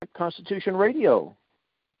Constitution Radio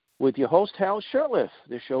with your host, Hal Shurtleff.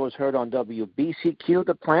 This show is heard on WBCQ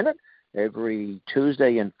The Planet every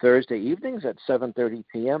Tuesday and Thursday evenings at 7:30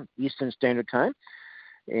 p.m. Eastern Standard Time.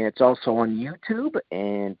 And it's also on YouTube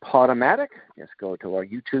and Podomatic. Just go to our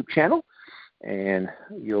YouTube channel, and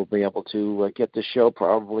you'll be able to get the show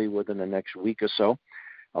probably within the next week or so.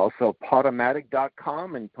 Also,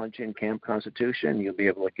 Podomatic.com, and punch in Camp Constitution. You'll be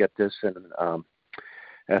able to get this in,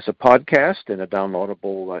 as a podcast in a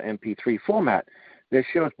downloadable MP3 format. This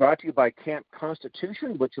show is brought to you by Camp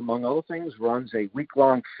Constitution, which, among other things, runs a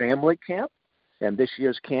week-long family camp. And this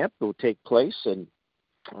year's camp will take place in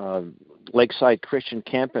Lakeside Christian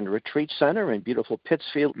Camp and Retreat Center in beautiful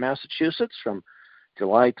Pittsfield, Massachusetts, from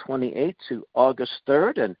July 28th to August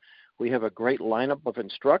 3rd. And we have a great lineup of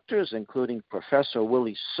instructors, including Professor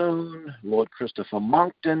Willie Soon, Lord Christopher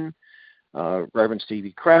Monckton, Reverend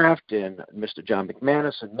Stevie Kraft, and Mr. John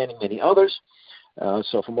McManus, and many, many others.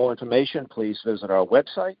 So for more information, please visit our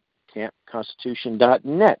website,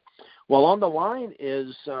 campconstitution.net. Well, on the line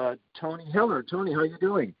is Tony Heller. Tony, how are you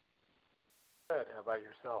doing? Good. How about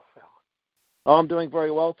yourself, Phil? Oh, I'm doing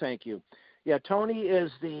very well, thank you. Yeah, Tony is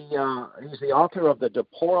he's the author of the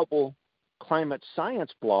Deplorable Climate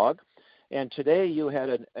Science blog, and today you had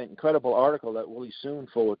an incredible article that Willie Soon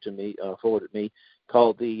forwarded me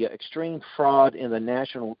called "The Extreme Fraud in the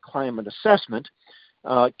National Climate Assessment."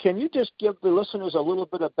 Can you just give the listeners a little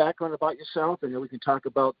bit of background about yourself, and then we can talk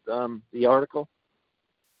about the article?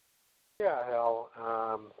 Yeah, Hal.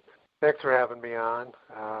 Thanks for having me on.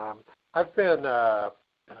 I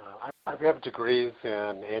have degrees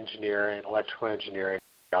in engineering, electrical engineering,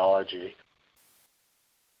 geology.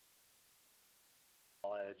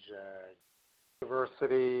 College,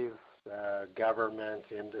 universities, government,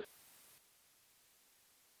 industry.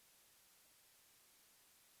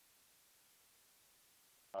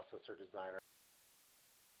 Processor designer.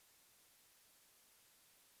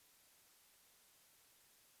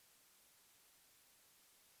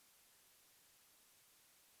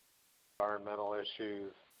 Environmental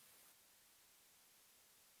issues.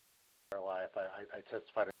 Our life. I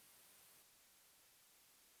testified.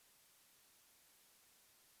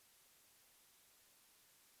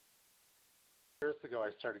 Years ago,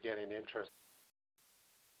 I started getting interested.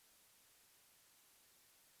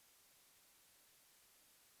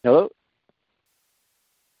 Hello?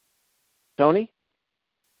 Tony?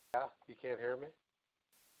 Yeah, you can't hear me?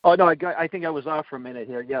 Oh, no, I think I was off for a minute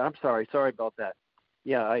here. Yeah, I'm sorry. Sorry about that.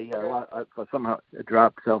 Yeah, I somehow it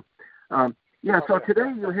dropped. So, so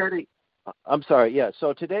today you had I'm sorry, yeah.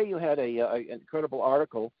 So today you had an incredible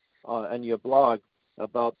article on your blog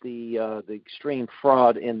about the extreme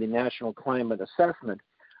fraud in the National Climate Assessment.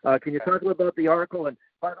 Can you talk a little about the article? And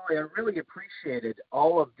by the way, I really appreciated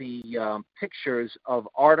all of the pictures of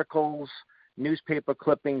articles, newspaper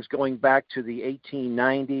clippings going back to the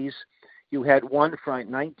 1890s. You had one from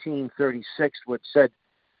 1936 which said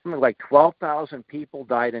something like 12,000 people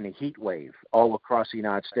died in a heat wave all across the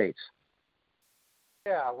United States.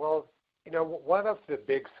 Yeah, well, one of the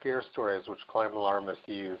big scare stories which climate alarmists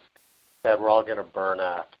use that we're all going to burn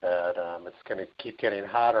up, that it's going to keep getting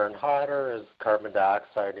hotter and hotter as carbon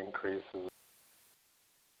dioxide increases.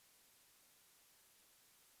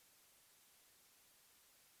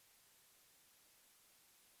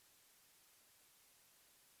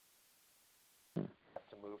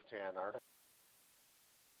 To move to Antarctica.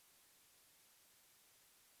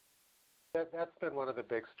 That's been one of the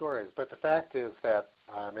big stories. But the fact is that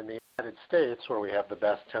in the United States, where we have the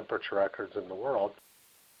best temperature records in the world,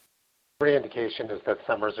 every indication is that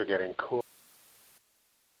summers are getting cooler.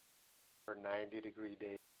 90-degree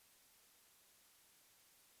days.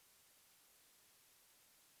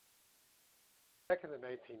 Back in the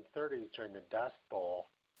 1930s, during the Dust Bowl,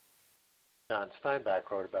 John Steinbeck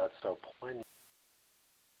wrote about so poignant.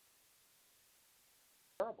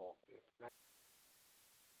 Terrible.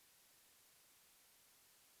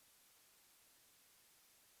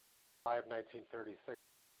 1936.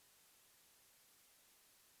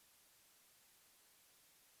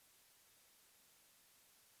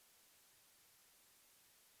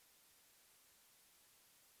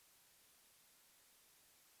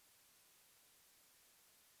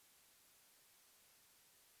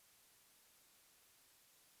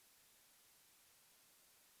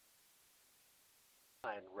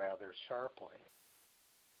 Rather sharply.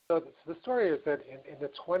 So the story is that in the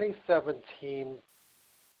 2017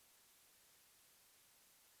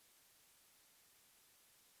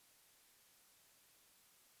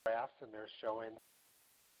 graphs, and they're showing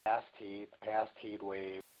past heat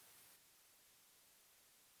wave.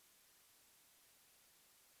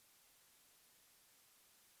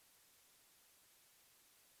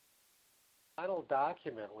 final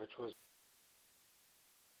document, which was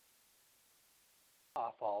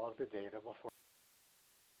off all of the data before.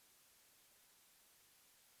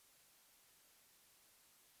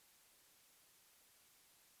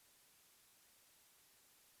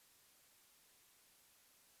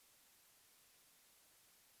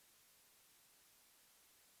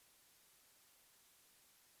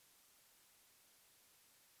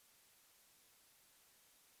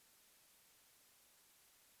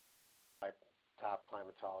 By top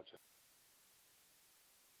climatologists.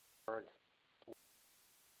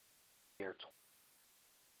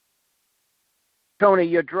 Tony,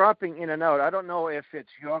 you're dropping in and out. I don't know if it's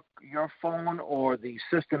your phone or the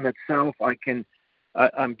system itself.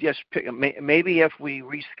 I'm just maybe if we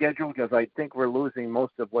reschedule, because I think we're losing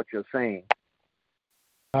most of what you're saying.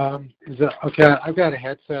 Is it okay? I've got a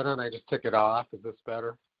headset on. I just took it off. Is this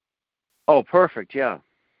better? Oh, perfect. Yeah.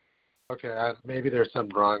 Okay. Maybe there's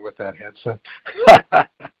something wrong with that headset.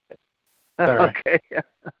 Okay.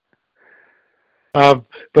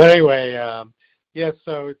 But anyway, yeah.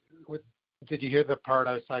 So, did you hear the part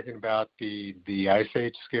I was talking about the Ice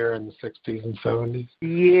Age scare in the 60s and 70s?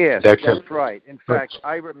 Yes, that's right. In fact,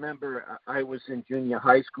 I remember I was in junior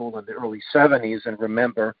high school in the early 70s and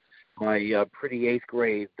remember my pretty eighth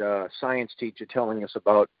grade science teacher telling us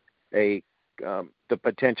about the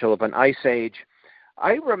potential of an ice age.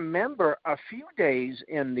 I remember a few days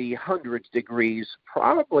in the hundreds degrees,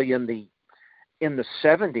 probably in the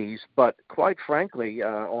 70s, but quite frankly,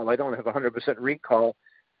 while I don't have 100% recall,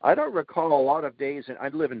 I don't recall a lot of days. I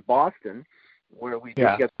live in Boston, where we do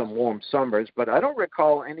get some warm summers, but I don't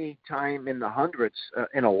recall any time in the hundreds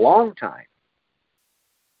in a long time.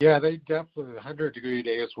 Yeah, they definitely, 100-degree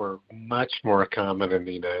days were much more common in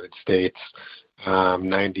the United States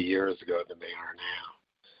 90 years ago than they are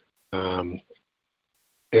now.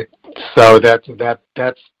 So that's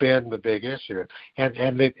been the big issue, and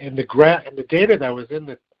the data that was in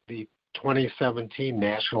the 2017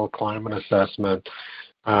 National Climate Assessment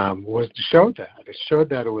showed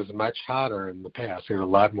that it was much hotter in the past. There were a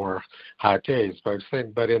lot more hot days, but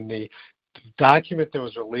in the document that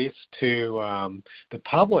was released to the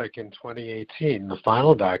public in 2018, the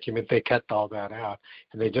final document, they cut all that out,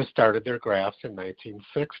 and they just started their graphs in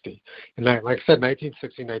 1960. And like I said,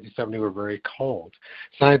 1960, 1970 were very cold.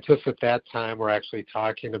 Scientists at that time were actually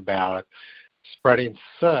talking about spreading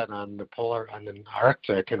soot on the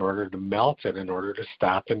Arctic in order to melt it, in order to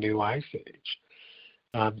stop a new ice age.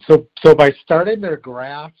 So by starting their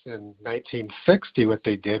graphs in 1960, what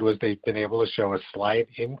they did was they've been able to show a slight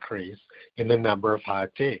increase in the number of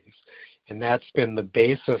hot days. And that's been the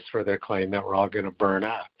basis for their claim that we're all going to burn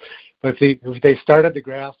up. But if they started the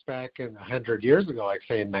graphs back in 100 years ago, like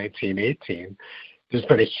say in 1918, there's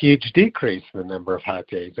been a huge decrease in the number of hot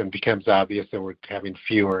days, and it becomes obvious that we're having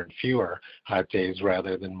fewer and fewer hot days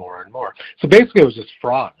rather than more and more. So basically it was just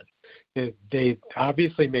fraud. They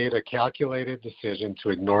obviously made a calculated decision to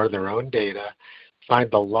ignore their own data,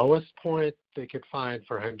 find the lowest point they could find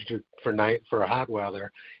for hot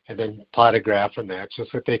weather, and then plot a graph on that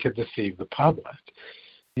just so that they could deceive the public.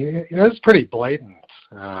 It's pretty blatant.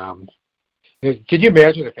 Can you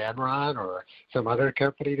imagine if Enron or some other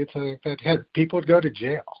company did something like that? People would go to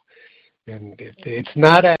jail. And it's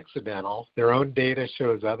not accidental. Their own data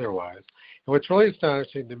shows otherwise. And what's really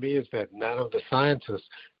astonishing to me is that none of the scientists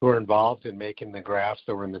who were involved in making the graphs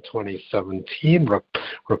that were in the 2017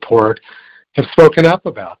 report have spoken up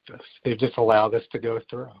about this. They've just allowed this to go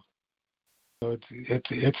through. So I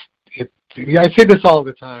see this all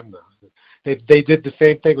the time, though. They did the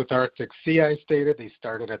same thing with Arctic sea ice data. They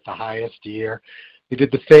started at the highest year. They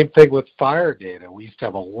did the same thing with fire data. We used to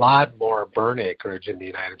have a lot more burn acreage in the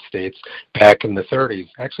United States back in the 30s,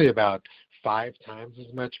 actually about 5 times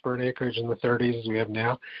as much burn acreage in the 30s as we have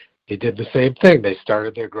now. They did the same thing. They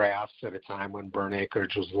started their graphs at a time when burn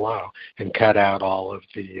acreage was low and cut out all of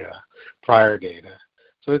the prior data.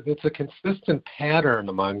 So it's a consistent pattern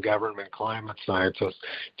among government climate scientists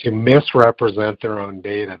to misrepresent their own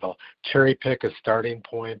data. They'll cherry pick a starting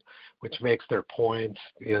point, which makes their points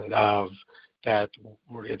of that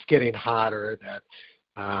it's getting hotter, that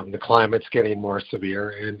the climate's getting more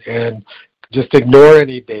severe, and just ignore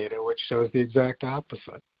any data which shows the exact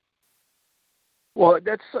opposite. Well,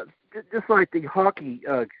 that's just like the hockey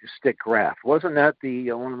stick graph. Wasn't that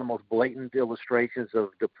one of the most blatant illustrations of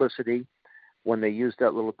duplicity when they used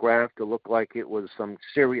that little graph to look like it was some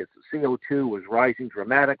serious CO2 was rising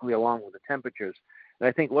dramatically along with the temperatures? And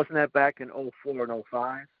I think, wasn't that back in 04 and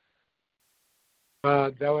 05?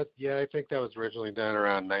 I think that was originally done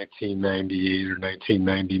around 1998 or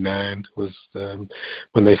 1999 was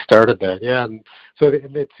when they started that. Yeah, and so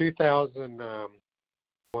in the 2000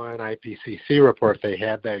 one IPCC report, they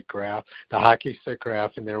had that graph, the hockey stick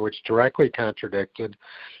graph in there, which directly contradicted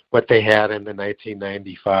what they had in the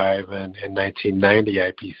 1995 and 1990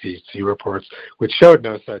 IPCC reports, which showed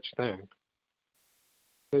no such thing.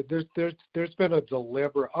 There's been a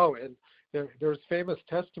deliberate, and there's famous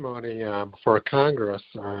testimony for Congress.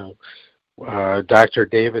 Dr.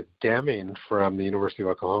 David Deming from the University of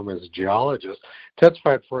Oklahoma, as a geologist,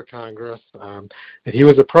 testified for Congress that he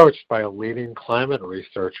was approached by a leading climate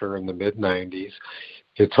researcher in the mid-90s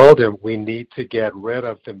who told him we need to get rid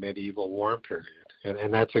of the medieval warm period.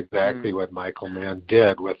 And that's exactly what Michael Mann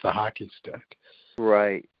did with the hockey stick.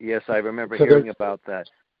 Right. Yes, I remember hearing about that.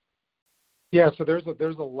 Yeah, so there's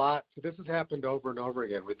a lot. So this has happened over and over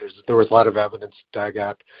again. There was a lot of evidence dug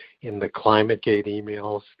up in the ClimateGate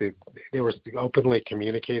emails. They were openly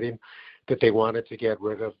communicating that they wanted to get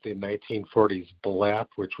rid of the 1940s blip,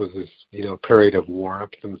 which was this period of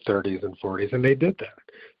warmth in the 30s and 40s, and they did that.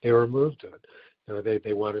 They removed it.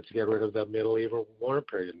 They wanted to get rid of the medieval warm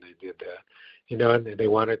period, and they did that. And they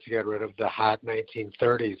wanted to get rid of the hot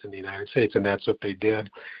 1930s in the United States, and that's what they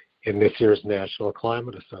did in this year's National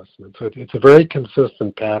Climate Assessment. So it's a very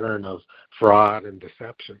consistent pattern of fraud and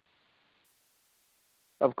deception.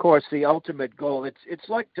 Of course, the ultimate goal, it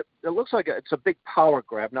looks like it's a big power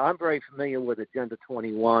grab. Now, I'm very familiar with Agenda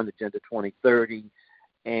 21, Agenda 2030,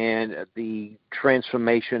 and the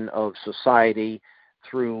transformation of society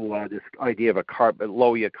through this idea of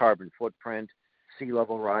lower your carbon footprint, sea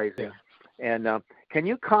level rising. Yeah. And can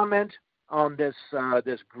you comment on this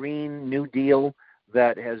Green New Deal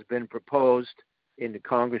that has been proposed in the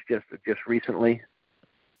Congress just recently?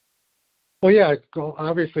 Well, yeah,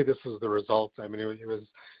 obviously this is the result. I mean, it was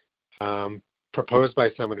proposed by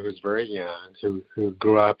someone who was very young, who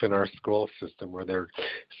grew up in our school system where they're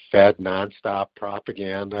fed nonstop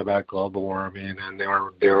propaganda about global warming, and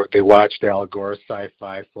they watched Al Gore's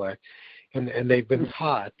sci-fi flick, and they've been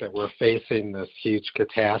taught that we're facing this huge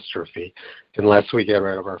catastrophe unless we get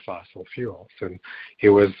rid of our fossil fuels. And it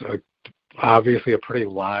was obviously a pretty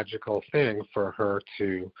logical thing for her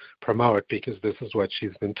to promote because this is what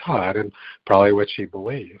she's been taught and probably what she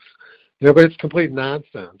believes. But it's complete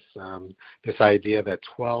nonsense. This idea that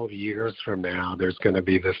 12 years from now there's going to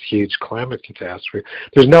be this huge climate catastrophe.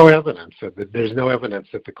 There's no evidence that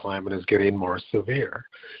the climate is getting more severe.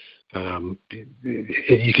 You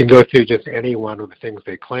can go through just any one of the things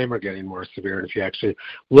they claim are getting more severe, and if you actually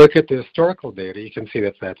look at the historical data, you can see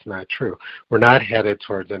that that's not true. We're not headed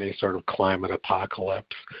towards any sort of climate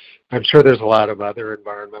apocalypse. I'm sure there's a lot of other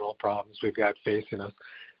environmental problems we've got facing us,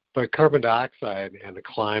 but carbon dioxide and the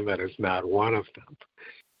climate is not one of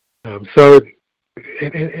them.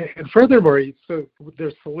 And furthermore, so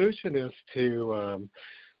their solution is to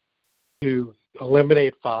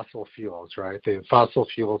eliminate fossil fuels, right? The fossil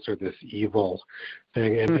fuels are this evil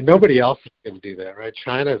thing, and nobody else is going to do that, right?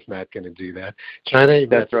 China is not going to do that. China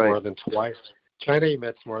emits more than twice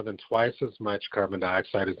as much carbon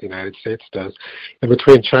dioxide as the United States does. And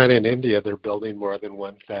between China and India, they're building more than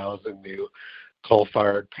 1,000 new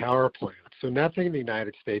coal-fired power plants. So nothing the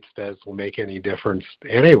United States does will make any difference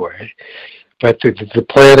anyway. But the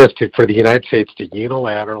plan is for the United States to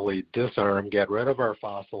unilaterally disarm, get rid of our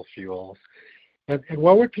fossil fuels. And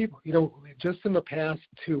what would people, just in the past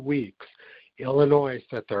 2 weeks, Illinois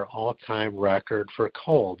set their all-time record for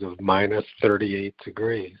cold of minus 38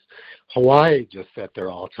 degrees. Hawaii just set their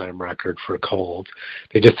all-time record for cold.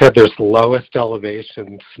 They just had their lowest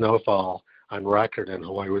elevation snowfall on record in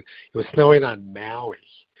Hawaii. It was snowing on Maui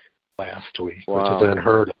last week, wow, which is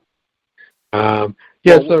unheard of.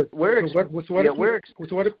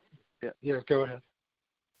 Go ahead.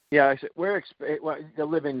 Yeah, I said they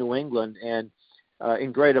live in New England, and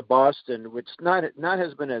in Greater Boston, which not as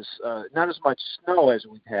much snow as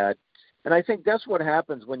we've had, and I think that's what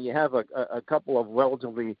happens when you have a couple of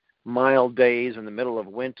relatively mild days in the middle of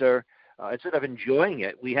winter. Instead of enjoying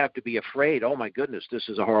it, we have to be afraid. Oh my goodness, this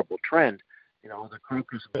is a horrible trend.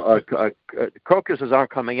 The crocuses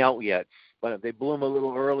aren't coming out yet, but if they bloom a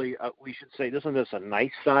little early, we should say, isn't this a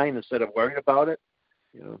nice sign instead of worrying about it?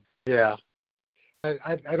 Yeah.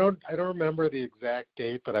 I don't remember the exact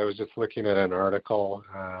date, but I was just looking at an article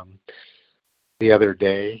the other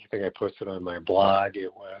day. I think I posted on my blog.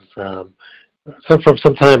 It was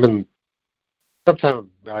sometime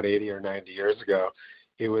about 80 or 90 years ago.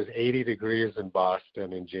 It was 80 degrees in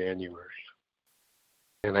Boston in January,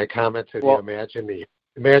 and I commented, imagine the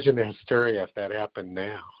hysteria if that happened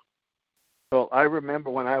now. Well, I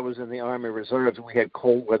remember when I was in the Army Reserves, we had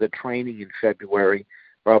cold weather training in February.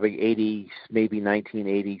 Probably 80, maybe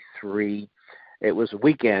 1983. It was a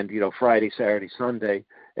weekend, Friday, Saturday, Sunday,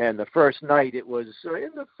 And the first night it was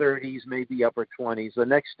in the 30s, maybe upper 20s. The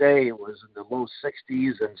next day it was in the low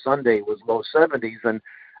 60s, and Sunday was low 70s. And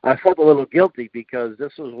I felt a little guilty because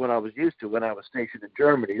this was what I was used to when I was stationed in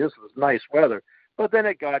Germany. This was nice weather. But then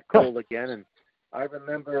it got cold again, and I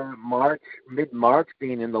remember mid-March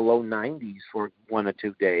being in the low 90s for 1 or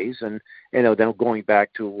 2 days, and then going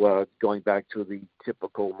back to the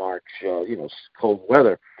typical March, cold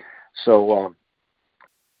weather. So,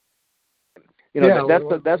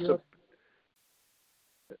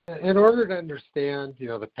 in order to understand,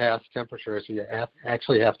 the past temperatures, you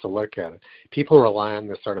actually have to look at it. People rely on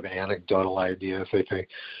this sort of anecdotal ideas. They think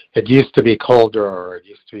it used to be colder, or it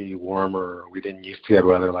used to be warmer, or we didn't used to get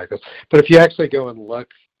weather like this. But if you actually go and look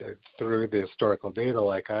through the historical data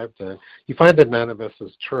like I've done, you find that none of this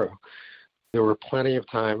is true. There were plenty of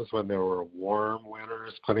times when there were warm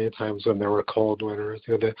winters, plenty of times when there were cold winters.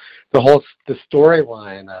 The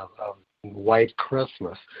storyline of White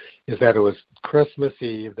Christmas is that it was Christmas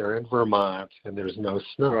Eve, they're in Vermont, and there's no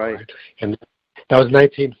snow. Right? And that was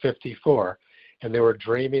 1954, and they were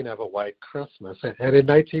dreaming of a white Christmas. And in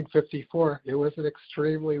 1954, it was an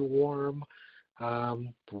extremely warm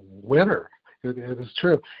winter. It was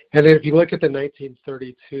true. And if you look at the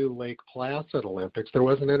 1932 Lake Placid Olympics, there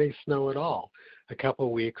wasn't any snow at all. A couple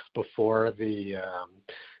of weeks before the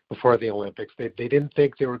Olympics, they didn't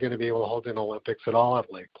think they were going to be able to hold an Olympics at all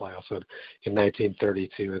at Lake Placid in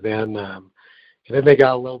 1932. And then they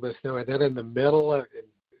got a little bit of snow. And then in the middle of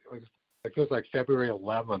it was like February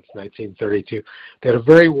 11th, 1932, they had a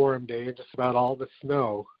very warm day, and just about all the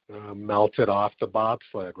snow melted off the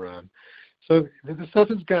bobsled run. So the stuff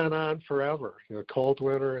has gone on forever. Cold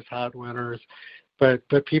winters, hot winters, but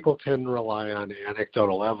people tend to rely on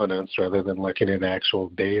anecdotal evidence rather than looking at actual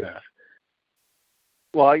data.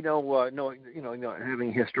 Well, I know,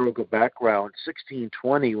 having historical background,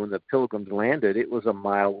 1620 when the Pilgrims landed, it was a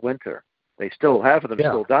mild winter. Half of them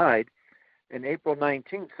still died. And April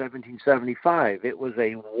 19th, 1775, it was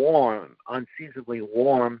a warm, unseasonably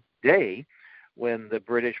warm day when the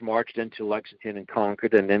British marched into Lexington and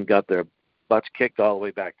conquered, and then got their butts kicked all the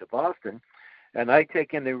way back to Boston. And I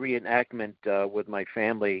take in the reenactment with my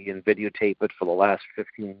family and videotape it for the last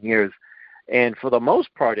 15 years. And for the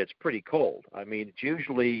most part, it's pretty cold. I mean, it's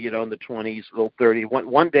usually, in the 20s, low 30s.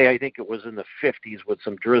 One day, I think it was in the 50s with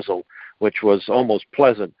some drizzle, which was almost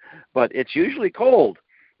pleasant. But it's usually cold.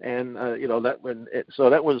 And, that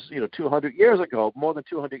was, 200 years ago, more than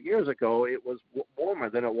 200 years ago, it was warmer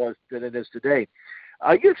than it is today.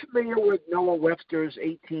 Are you familiar with Noah Webster's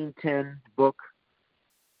 1810 book?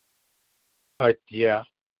 Yeah.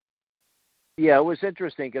 Yeah, it was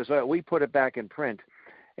interesting because we put it back in print.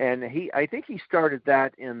 And I think he started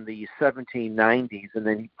that in the 1790s, and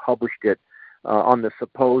then he published it on the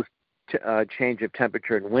supposed change of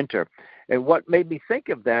temperature in winter. And what made me think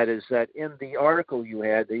of that is that in the article you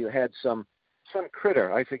had some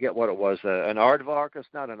critter, I forget what it was, an aardvark, it's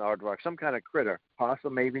not an aardvark, some kind of critter,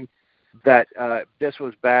 possum maybe, that this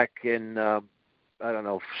was back in,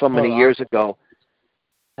 so many years ago.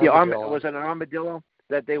 Was it an armadillo?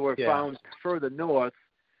 That they were found further north,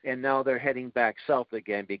 and now they're heading back south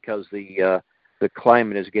again because the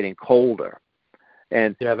climate is getting colder.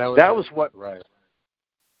 And that was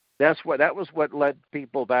what led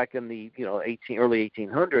people back in the early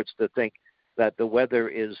 1800s to think that the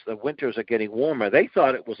winters are getting warmer. They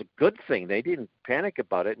thought it was a good thing. They didn't panic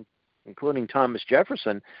about it, including Thomas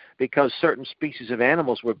Jefferson, because certain species of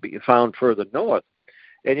animals were found further north.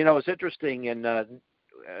 And it's interesting in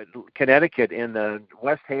Connecticut, in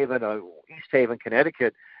West Haven or East Haven,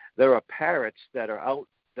 Connecticut, there are parrots that are out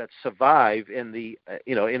that survive in the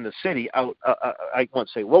in the city out. I won't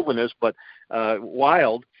say wilderness, but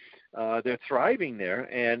wild. They're thriving there,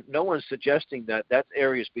 and no one's suggesting that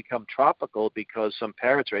area's become tropical because some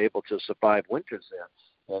parrots are able to survive winters there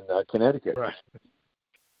in Connecticut.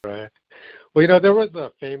 Right. Well, there was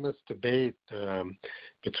a famous debate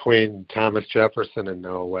between Thomas Jefferson and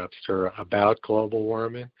Noah Webster about global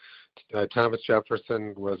warming. Thomas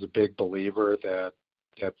Jefferson was a big believer that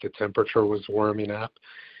the temperature was warming up,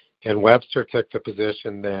 and Webster took the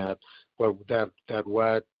position that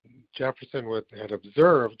what Jefferson had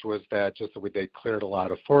observed was that they cleared a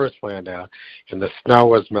lot of forest land out, and the snow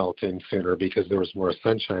was melting sooner because there was more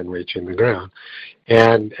sunshine reaching the ground.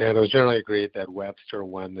 And it was generally agreed that Webster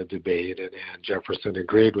won the debate, and Jefferson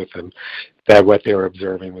agreed with him that what they were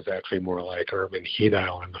observing was actually more like urban heat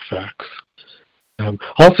island effects.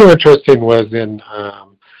 Also interesting was in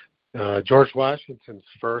George Washington's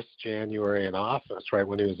first January in office, right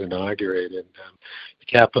when he was inaugurated. The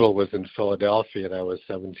capital was in Philadelphia. That was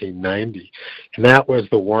 1790. And that was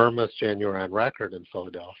the warmest January on record in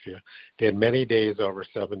Philadelphia. They had many days over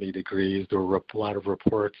 70 degrees. There were a lot of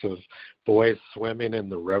reports of boys swimming in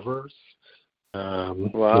the rivers.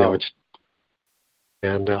 Wow.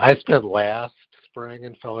 I spent last spring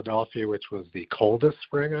in Philadelphia, which was the coldest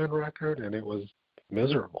spring on record, and it was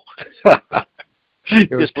miserable.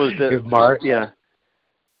 It was March.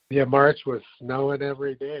 Yeah, March was snowing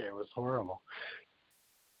every day. It was horrible.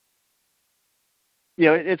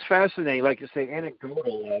 Yeah, it's fascinating. Like you say,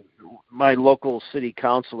 anecdotal. My local city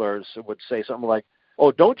councilors would say something like,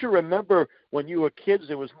 "Oh, don't you remember when you were kids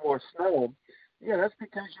there was more snow?" Yeah, that's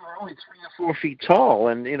because you were only 3 or 4 feet tall,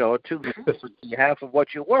 and 2 feet would be half of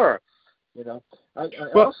what you were. I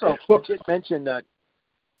also did mention that.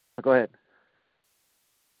 Go ahead.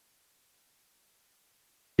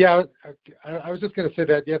 Yeah, I was just going to say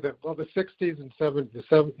that. Yeah, the 60s and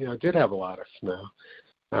 70s, did have a lot of snow.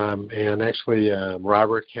 And actually,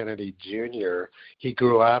 Robert Kennedy Jr., he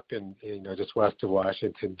grew up in just west of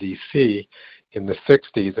Washington, D.C. in the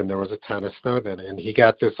 60s, and there was a ton of snow then. And he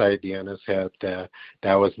got this idea in his head that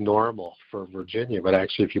that was normal for Virginia. But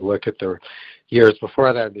actually, if you look at the years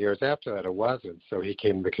before that and the years after that, it wasn't. So he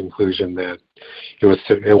came to the conclusion that it was,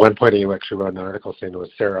 at one point he actually wrote an article saying it was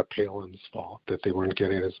Sarah Palin's fault that they weren't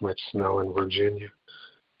getting as much snow in Virginia.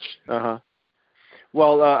 Uh-huh.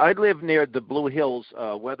 Well, I live near the Blue Hills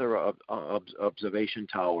Weather Observation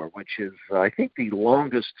Tower, which is, I think, the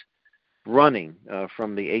longest running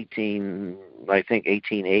from the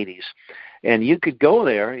 1880s. And you could go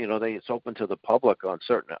there, it's open to the public on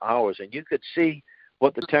certain hours, and you could see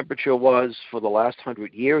what the temperature was for the last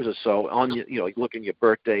 100 years or so. You look in your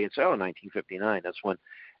birthday and say, 1959, that's when.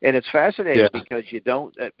 And it's fascinating because you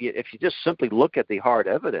don't, if you just simply look at the hard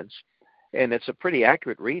evidence, and it's a pretty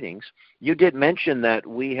accurate readings. You did mention that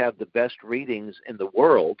we have the best readings in the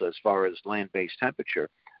world as far as land-based temperature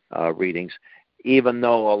readings, even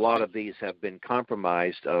though a lot of these have been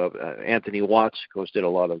compromised. Anthony Watts, of course, did a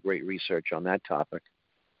lot of great research on that topic.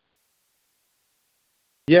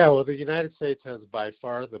 Yeah, well, the United States has by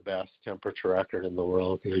far the best temperature record in the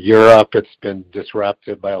world. Europe, it's been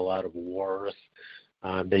disrupted by a lot of wars.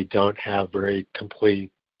 They don't have very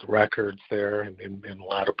complete records there in a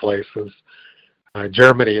lot of places.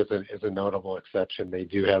 Germany is a notable exception. They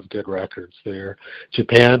do have good records there.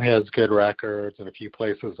 Japan has good records and a few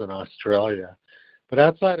places in Australia. But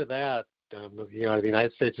outside of that, the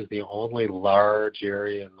United States is the only large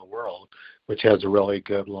area in the world which has a really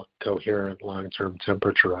good, coherent long-term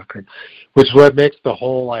temperature record, which is what makes the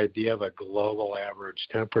whole idea of a global average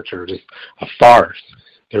temperature just a farce.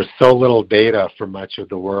 There's so little data for much of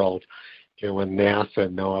the world. When NASA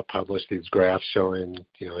and NOAA publish these graphs showing,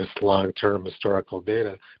 this long-term historical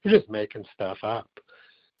data, they're just making stuff up.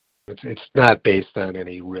 It's not based on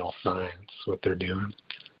any real science, what they're doing.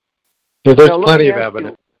 So there's plenty of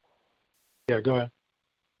evidence. Yeah, go ahead.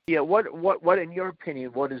 Yeah, what, in your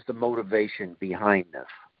opinion, what is the motivation behind this?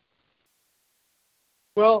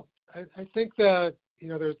 Well, I think that,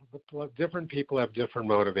 there's different people have different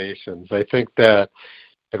motivations. I think that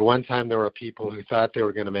at one time, there were people who thought they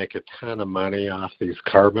were going to make a ton of money off these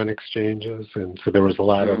carbon exchanges, and so there was a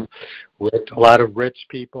lot of rich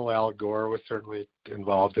people. Al Gore was certainly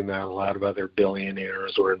involved in that. A lot of other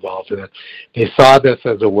billionaires were involved in it. They saw this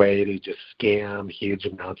as a way to just scam huge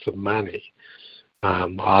amounts of money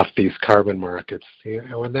off these carbon markets.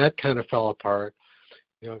 When that kind of fell apart,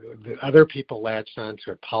 the other people latched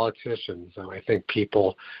onto it. Politicians, I think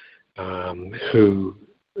people who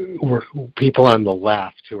were people on the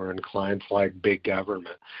left who are inclined to like big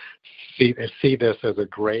government see this as a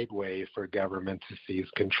great way for government to seize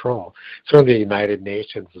control. Certainly the United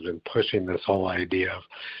Nations has been pushing this whole idea of,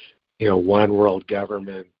 one world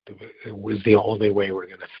government was the only way we're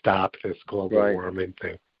going to stop this global warming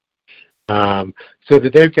thing. So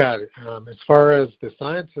that they've got, as far as the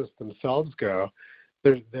scientists themselves go,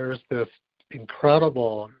 there's this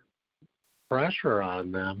incredible pressure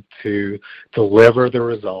on them to deliver the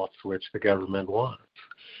results which the government wants.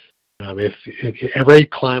 If every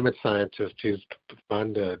climate scientist who's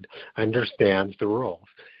funded understands the rules.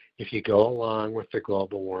 If you go along with the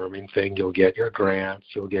global warming thing, you'll get your grants,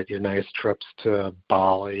 you'll get your nice trips to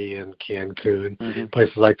Bali and Cancun,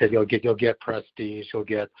 places like that. You'll get prestige, you'll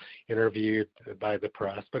get interviewed by the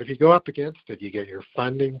press. But if you go up against it, you get your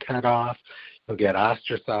funding cut off, you'll get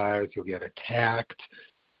ostracized, you'll get attacked.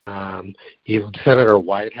 Even Senator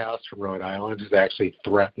Whitehouse from Rhode Island has actually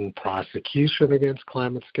threatened prosecution against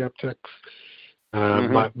climate skeptics.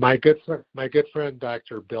 My good friend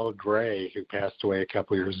Dr. Bill Gray, who passed away a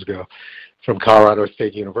couple years ago from Colorado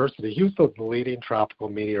State University, he was the leading tropical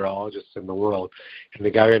meteorologist in the world, and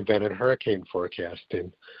the guy who invented hurricane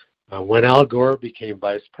forecasting. When Al Gore became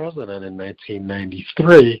vice president in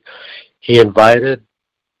 1993, he invited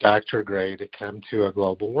Dr. Gray to come to a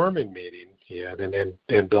global warming meeting.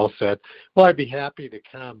 And Bill said, "Well, I'd be happy to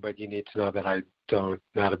come, but you need to know that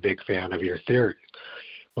not a big fan of your theories."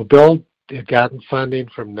 Well, Bill had gotten funding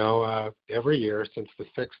from NOAA every year since the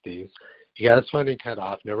 60s. He got his funding cut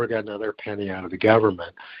off, never got another penny out of the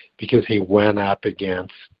government because he went up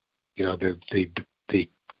against, the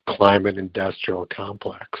climate industrial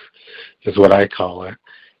complex is what I call it.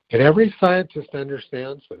 And every scientist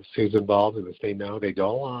understands this, who's involved in this. They know they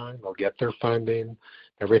go along, they'll get their funding,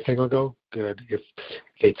 everything will go good. If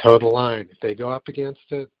they toe the line, if they go up against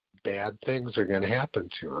it, bad things are going to happen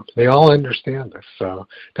to them. They all understand this. So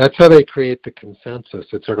that's how they create the consensus.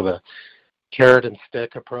 It's sort of a carrot and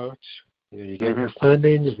stick approach. You get your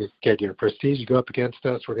funding, you get your prestige, you go up against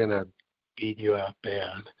us, we're going to beat you up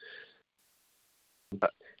bad.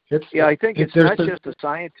 I think it's not just a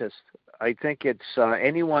scientist. I think it's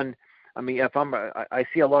anyone. I mean, I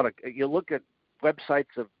see a lot of, you look at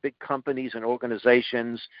websites of big companies and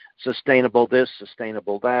organizations, sustainable this,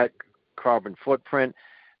 sustainable that, carbon footprint.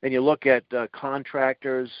 Then you look at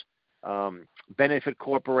contractors, benefit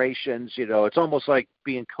corporations. It's almost like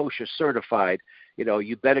being kosher certified.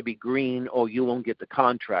 You better be green or you won't get the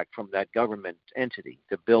contract from that government entity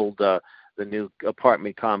to build the new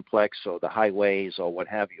apartment complex or the highways or what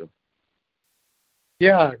have you.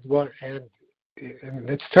 Yeah, well, and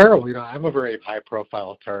it's terrible. I'm a very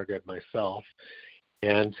high-profile target myself,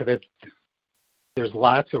 and so that there's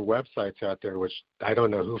lots of websites out there which I don't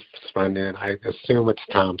know who's funding. I assume it's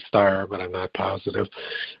Tom Starr, but I'm not positive.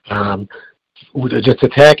 Just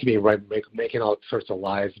attacking me, right? Making all sorts of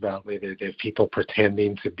lies about me. There's people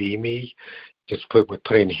pretending to be me, just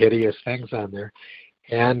putting hideous things on there,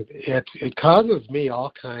 and it causes me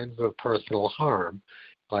all kinds of personal harm.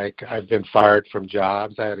 Like I've been fired from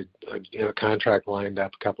jobs. I had a contract lined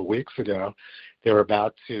up a couple of weeks ago. They were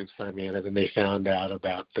about to sign me in, and then they found out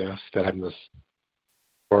about this, that I'm this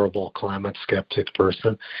horrible climate skeptic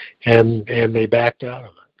person, and they backed out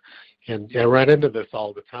of it. And I run into this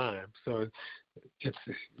all the time. So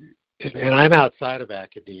and I'm outside of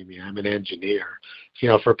academia. I'm an engineer.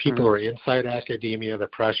 For people who are inside academia, the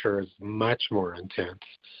pressure is much more intense.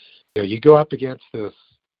 You go up against this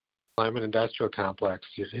climate industrial complex,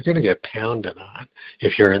 you're going to get pounded on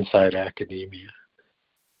if you're inside academia.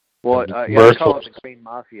 Well, I call it the green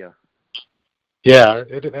mafia. Yeah,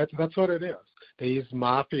 that's what it is. They use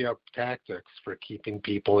mafia tactics for keeping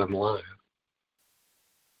people in line.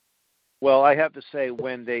 Well, I have to say,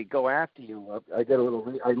 when they go after you, I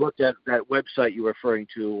looked at that website you're referring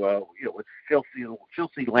to, with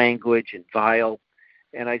filthy language and vile,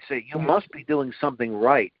 and I say you must be doing something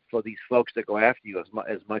right for these folks that go after you as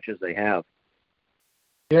much as they have.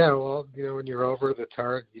 Yeah, well, when you're over the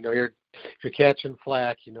target, you're catching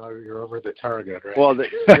flack, you're over the target, right? Well,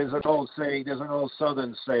 there's an old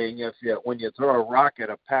Southern saying: when you throw a rock at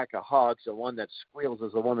a pack of hogs, the one that squeals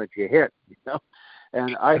is the one that you hit.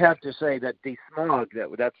 And I have to say that DeSmog,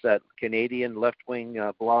 that's that Canadian left-wing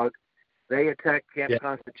blog, they attacked Camp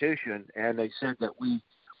Constitution, and they said that we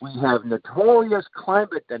have notorious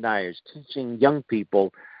climate deniers teaching young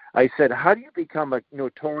people. I said, how do you become a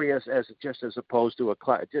notorious as opposed to a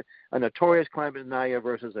notorious climate denier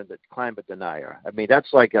versus a climate denier? I mean,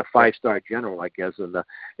 that's like a 5-star general, I guess, in the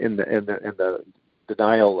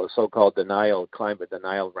denial, so-called climate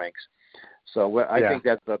denial ranks. So I think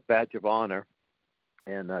that's a badge of honor,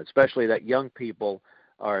 and especially that young people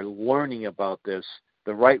are learning about this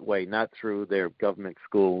the right way, not through their government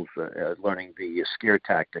schools, learning the scare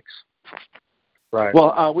tactics. Right.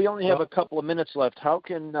 Well, we only have a couple of minutes left. How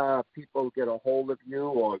can people get a hold of you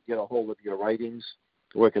or get a hold of your writings?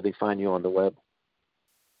 Where can they find you on the web?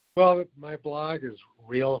 Well, my blog is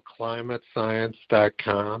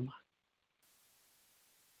realclimatescience.com,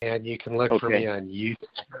 and you can look for me on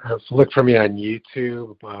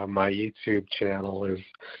YouTube. My YouTube channel is,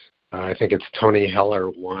 I think it's Tony Heller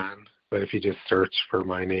 1. But if you just search for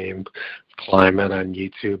my name, Climate, on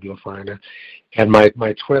YouTube, you'll find it. And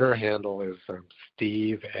my Twitter handle is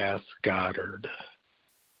Steve S. Goddard,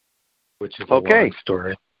 which is a long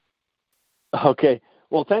story. Okay.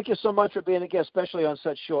 Well, thank you so much for being a guest, especially on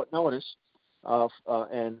such short notice.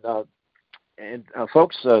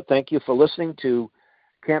 Folks, thank you for listening to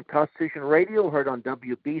Camp Constitution Radio, heard on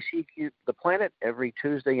WBCQ The Planet every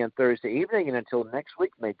Tuesday and Thursday evening. And until next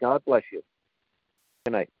week, may God bless you.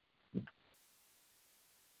 Good night.